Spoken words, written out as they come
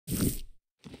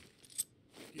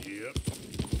Yep.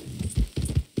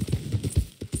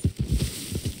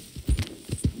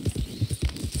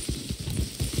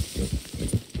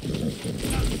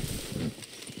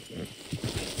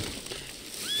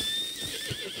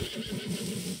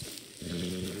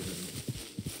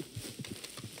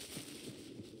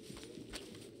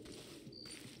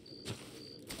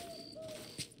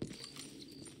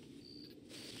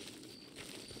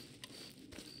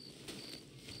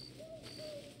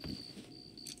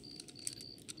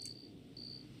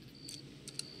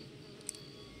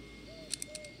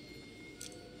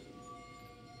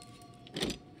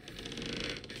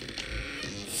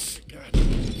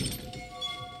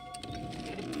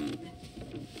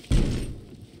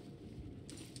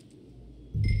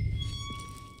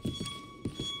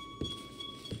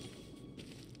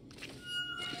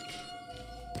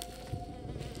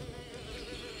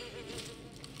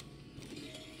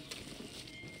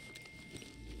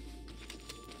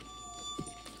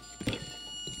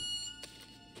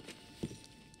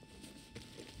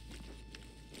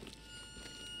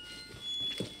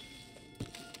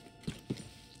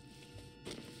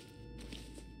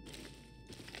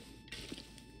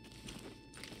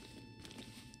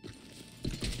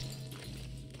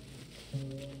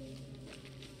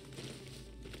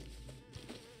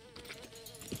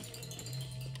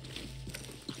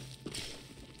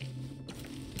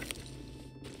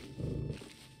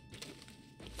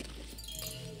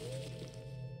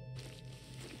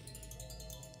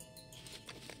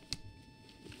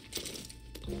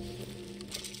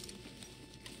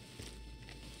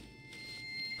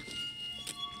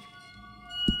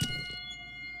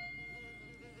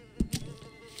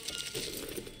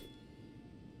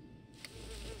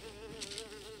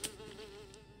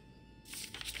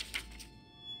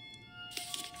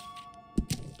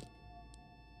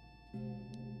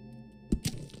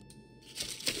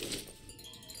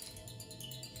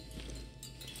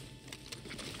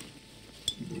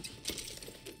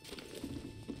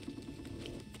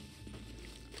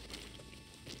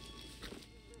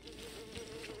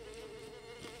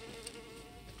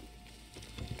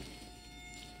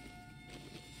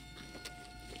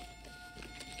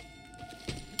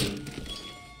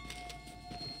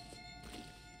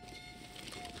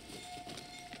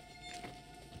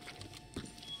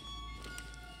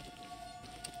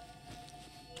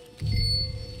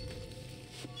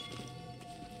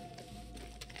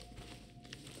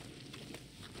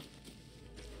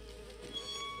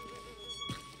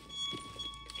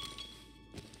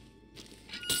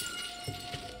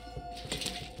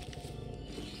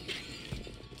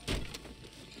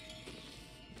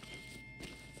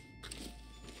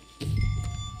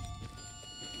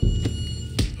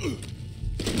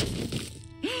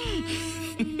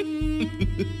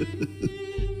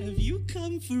 Have you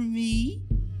come for me?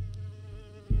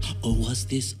 Or was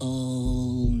this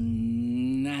all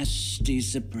nasty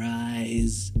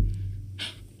surprise?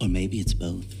 Or maybe it's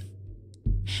both.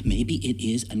 Maybe it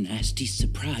is a nasty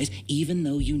surprise, even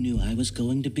though you knew I was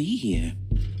going to be here.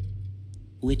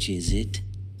 Which is it?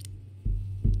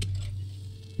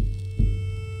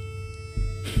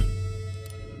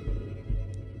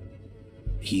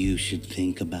 You should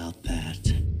think about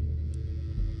that.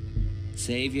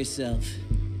 Save yourself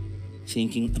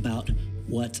thinking about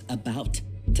what's about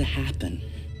to happen.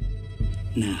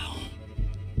 Now,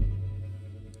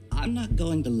 I'm not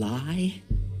going to lie.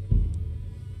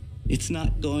 It's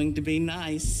not going to be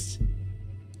nice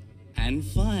and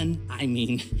fun. I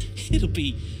mean, it'll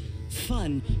be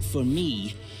fun for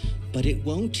me, but it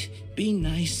won't be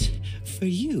nice for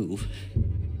you.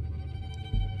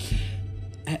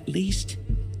 At least,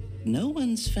 no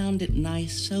one's found it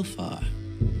nice so far.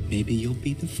 Maybe you'll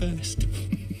be the first.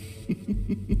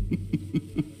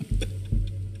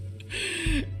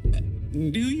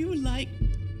 Do you like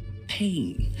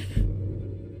pain?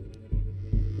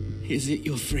 Is it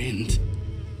your friend?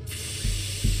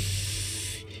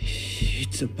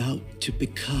 It's about to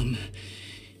become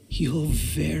your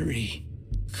very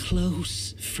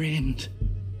close friend.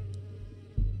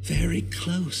 Very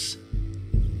close.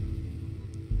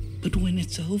 But when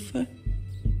it's over,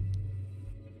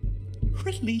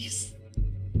 release.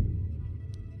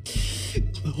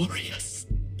 Glorious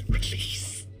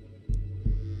release.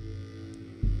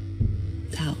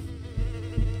 Now,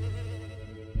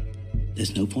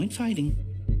 there's no point fighting.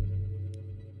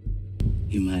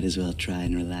 You might as well try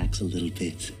and relax a little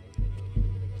bit.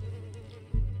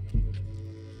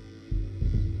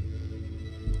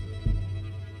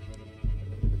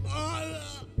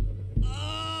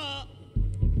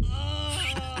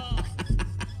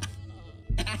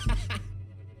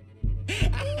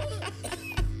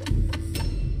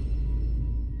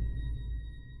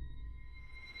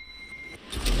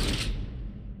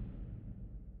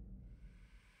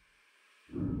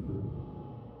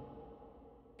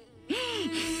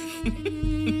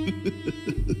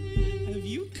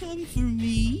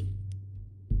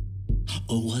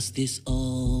 Or was this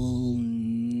all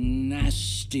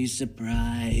nasty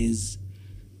surprise?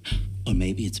 Or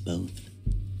maybe it's both.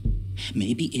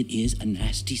 Maybe it is a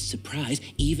nasty surprise,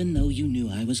 even though you knew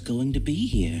I was going to be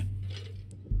here.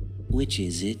 Which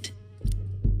is it?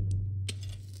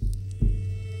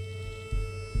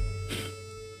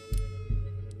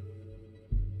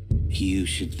 You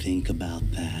should think about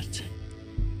that.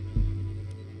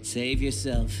 Save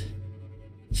yourself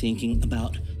thinking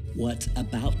about what's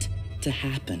about to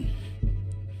happen.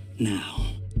 Now,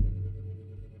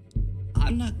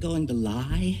 I'm not going to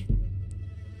lie.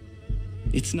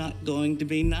 It's not going to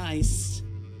be nice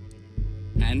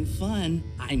and fun.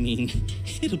 I mean,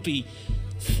 it'll be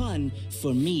fun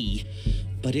for me,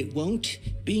 but it won't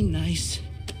be nice.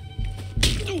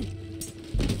 Ooh.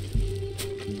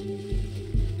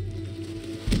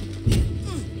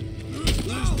 Who's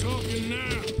talking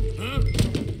now, huh?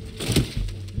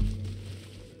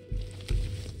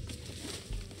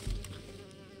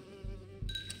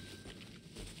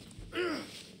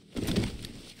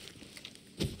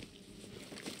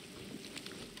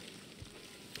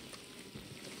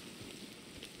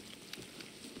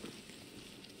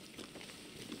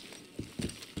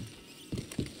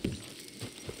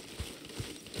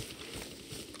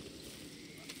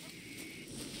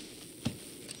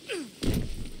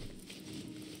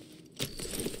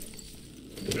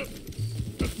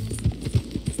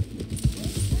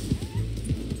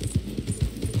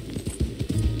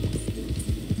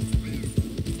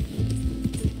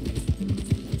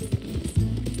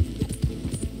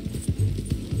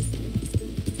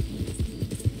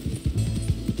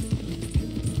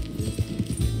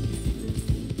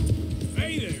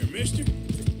 Mister?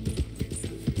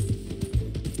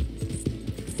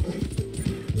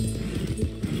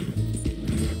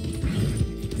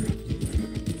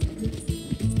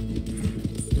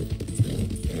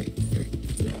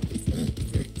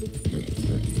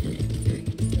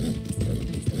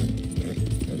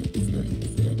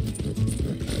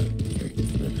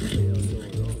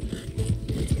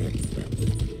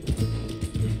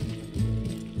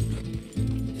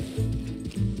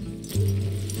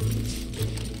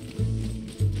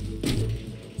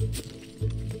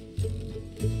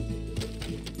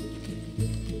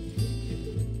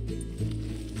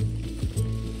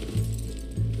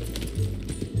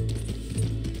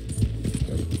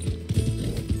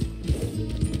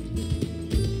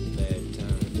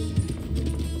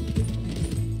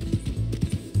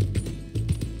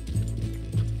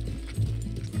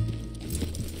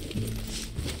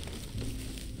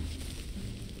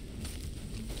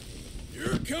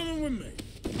 Coming with me.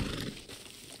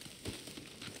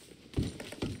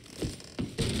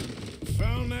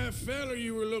 Found that fella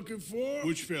you were looking for?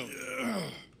 Which fella?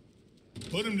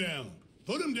 Put him down.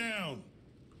 Put him down.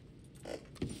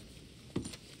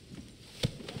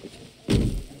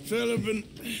 Fella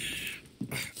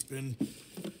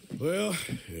well,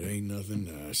 it ain't nothing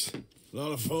nice. A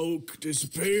lot of folk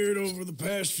disappeared over the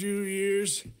past few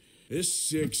years. This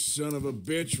sick son of a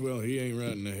bitch, well, he ain't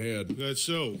right in the head. That's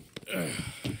so.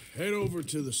 Head over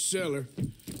to the cellar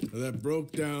of that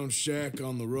broke-down shack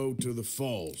on the road to the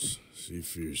falls. See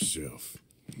for yourself.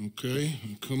 Okay,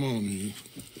 come on, you.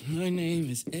 My name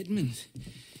is Edmund.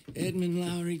 Edmund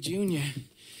Lowry, Jr.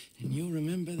 And you'll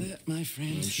remember that, my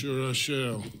friend. I'm sure I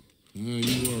shall.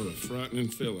 You are a frightening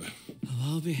fella.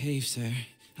 Oh, I'll behave, sir.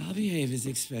 I'll behave as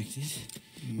expected.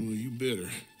 Well, you better.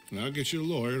 And I'll get you a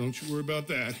lawyer, don't you worry about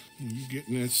that. And you get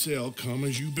in that cell, calm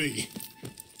as you be.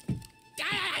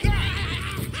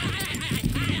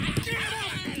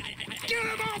 Get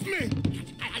him off me!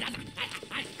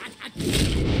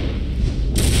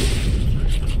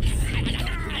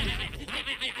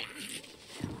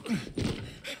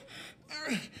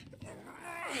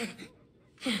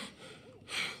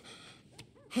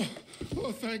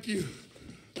 Oh, thank you.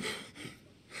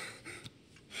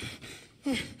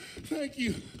 Thank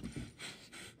you.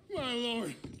 My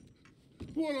lord.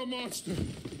 What a monster.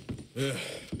 Yeah.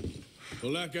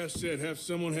 Well, like I said, have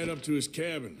someone head up to his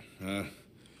cabin. I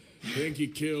think he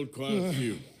killed quite a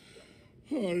few.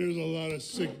 Oh, there's a lot of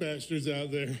sick bastards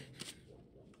out there.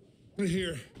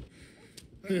 Here.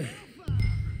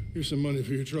 Here's some money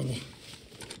for your trouble.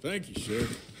 Thank you, sir.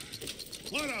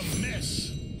 What a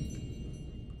mess!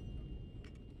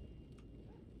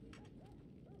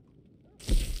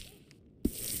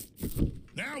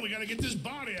 Now we gotta get this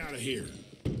body out of here.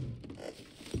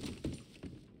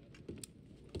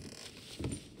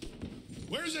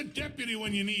 Where's a deputy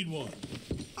when you need one?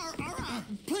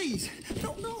 Please,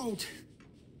 don't.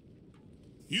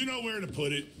 You know where to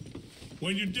put it.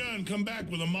 When you're done, come back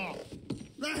with a mop.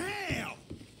 The hell!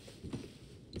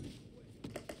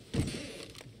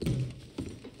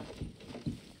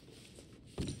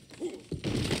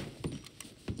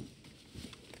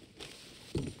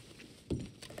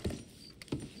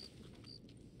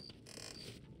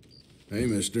 Hey,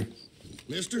 mister.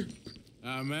 Mister?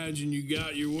 I imagine you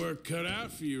got your work cut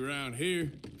out for you around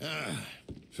here.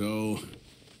 So,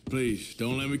 please,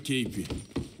 don't let me keep you.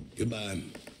 Goodbye.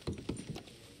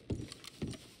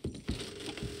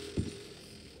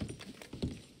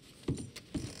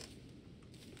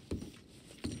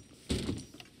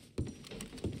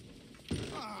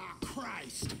 Ah,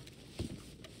 Christ.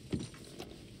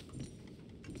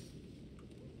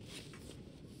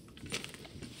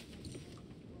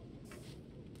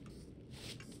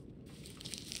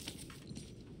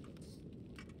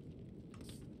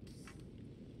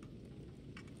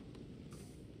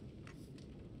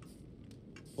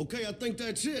 Okay, I think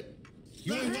that's it.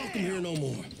 You ain't welcome here no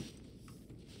more.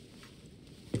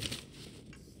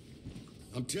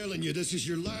 I'm telling you, this is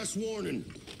your last warning.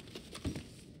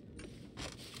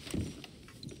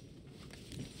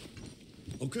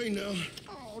 Okay, now.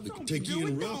 Oh, We can don't take do you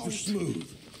in it, rough or don't. smooth.